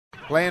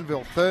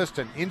Glanville,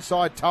 Thurston,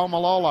 inside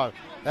Taumalolo.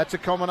 That's a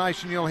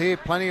combination you'll hear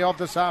plenty of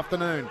this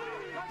afternoon.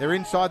 They're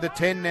inside the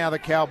 10 now, the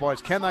Cowboys.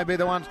 Can they be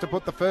the ones to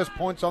put the first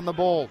points on the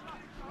ball?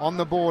 On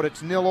the board,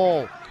 it's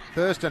 0-all.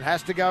 Thurston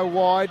has to go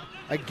wide.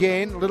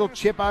 Again, little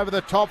chip over the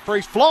top for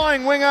his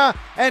flying winger,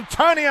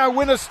 Antonio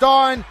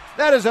Winterstein.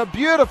 That is a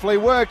beautifully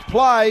worked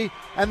play,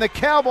 and the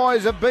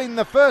Cowboys have been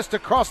the first to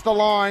cross the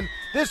line.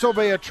 This will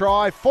be a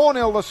try.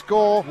 4-0 the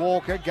score.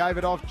 Walker gave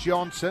it off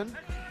Johnson,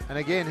 and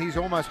again, he's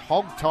almost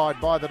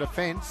hog-tied by the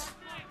defence.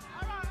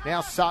 Now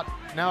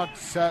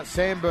it's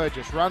Sam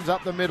Burgess. Runs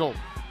up the middle.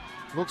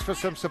 Looks for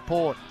some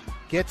support.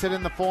 Gets it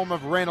in the form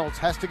of Reynolds.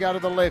 Has to go to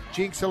the left.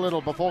 Jinks a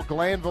little before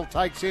Glanville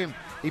takes him.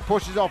 He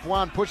pushes off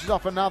one, pushes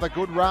off another.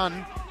 Good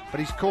run, but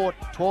he's caught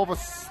 12 or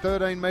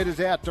 13 metres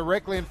out,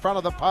 directly in front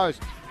of the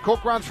post.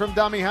 Cook runs from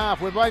dummy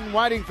half. We've been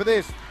waiting for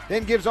this.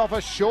 Then gives off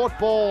a short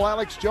ball.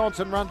 Alex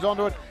Johnson runs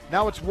onto it.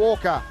 Now it's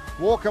Walker.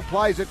 Walker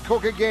plays it.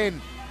 Cook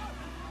again.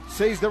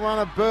 Sees the run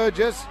of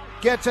Burgess.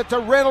 Gets it to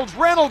Reynolds.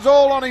 Reynolds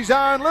all on his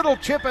own. Little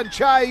chip and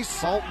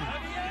chase. Bolton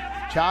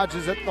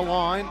charges at the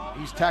line.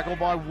 He's tackled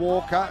by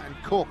Walker and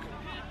Cook.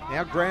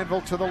 Now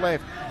Granville to the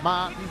left.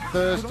 Martin,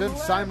 Thurston,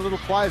 same little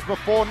play as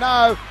before.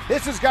 No,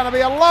 this is going to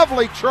be a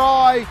lovely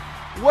try.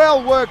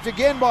 Well worked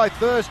again by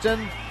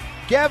Thurston.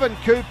 Gavin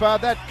Cooper,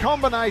 that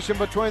combination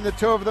between the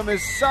two of them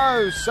is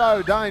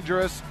so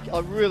dangerous. I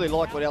really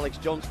like what Alex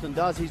Johnston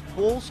does. His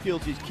ball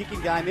skills, his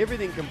kicking game,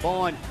 everything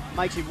combined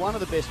makes him one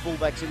of the best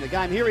fullbacks in the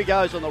game. Here he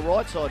goes on the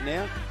right side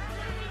now.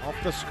 Off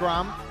the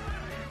scrum.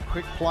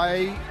 Quick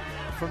play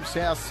from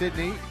South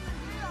Sydney.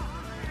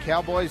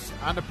 Cowboys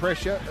under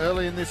pressure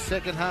early in this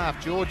second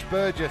half. George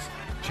Burgess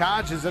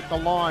charges at the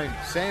line.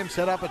 Sam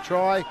set up a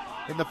try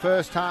in the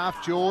first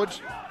half. George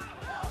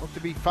looked to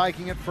be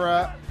faking it for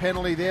a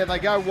penalty there. They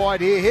go wide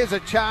here. Here's a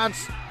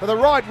chance for the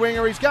right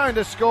winger. He's going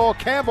to score.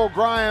 Campbell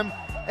Graham,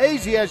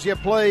 easy as you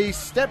please,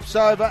 steps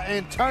over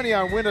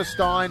Antonio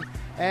Winterstein,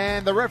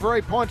 and the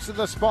referee points to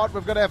the spot.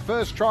 We've got our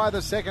first try of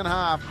the second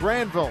half.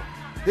 Granville,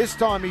 this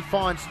time he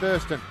finds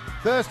Thurston.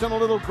 Thurston, a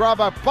little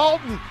grubber.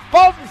 Bolton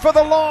for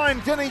the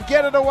line. Can he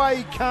get it away?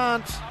 He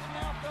can't.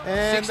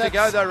 And 6 to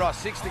go though, Ross.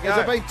 6 to go.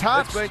 Has it been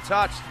touched? It's been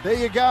touched. There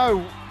you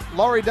go.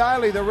 Laurie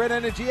Daly, the Red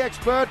Energy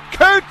expert.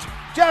 Coote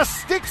just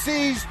sticks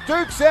his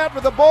Dukes out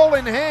with the ball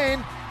in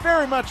hand.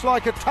 Very much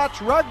like a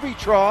touch rugby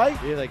try.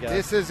 Here they go.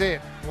 This is it.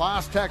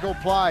 Last tackle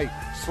play.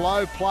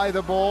 Slow play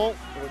the ball.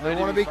 They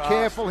want to be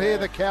careful here,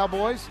 the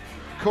Cowboys.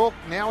 Cook,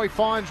 now he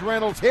finds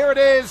Reynolds. Here it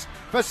is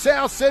for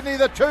South Sydney,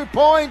 the 2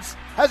 points.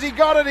 Has he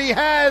got it? He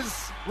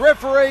has.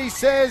 Referee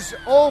says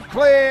all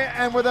clear,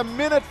 and with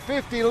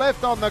 1:50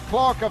 left on the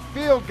clock, a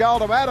field goal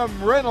to Adam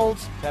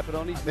Reynolds. Tap it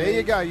on his There knee.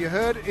 you go. You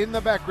heard in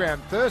the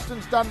background.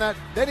 Thurston's done that.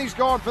 Then he's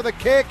gone for the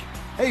kick.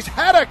 He's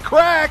had a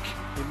crack.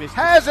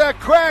 A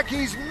crack.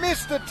 He's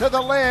missed it to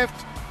the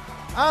left.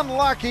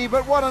 Unlucky,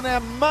 but what an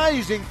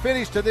amazing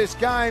finish to this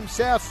game.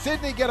 South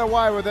Sydney get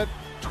away with it.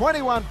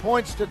 21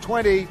 points to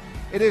 20.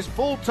 It is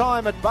full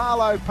time at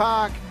Barlow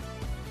Park.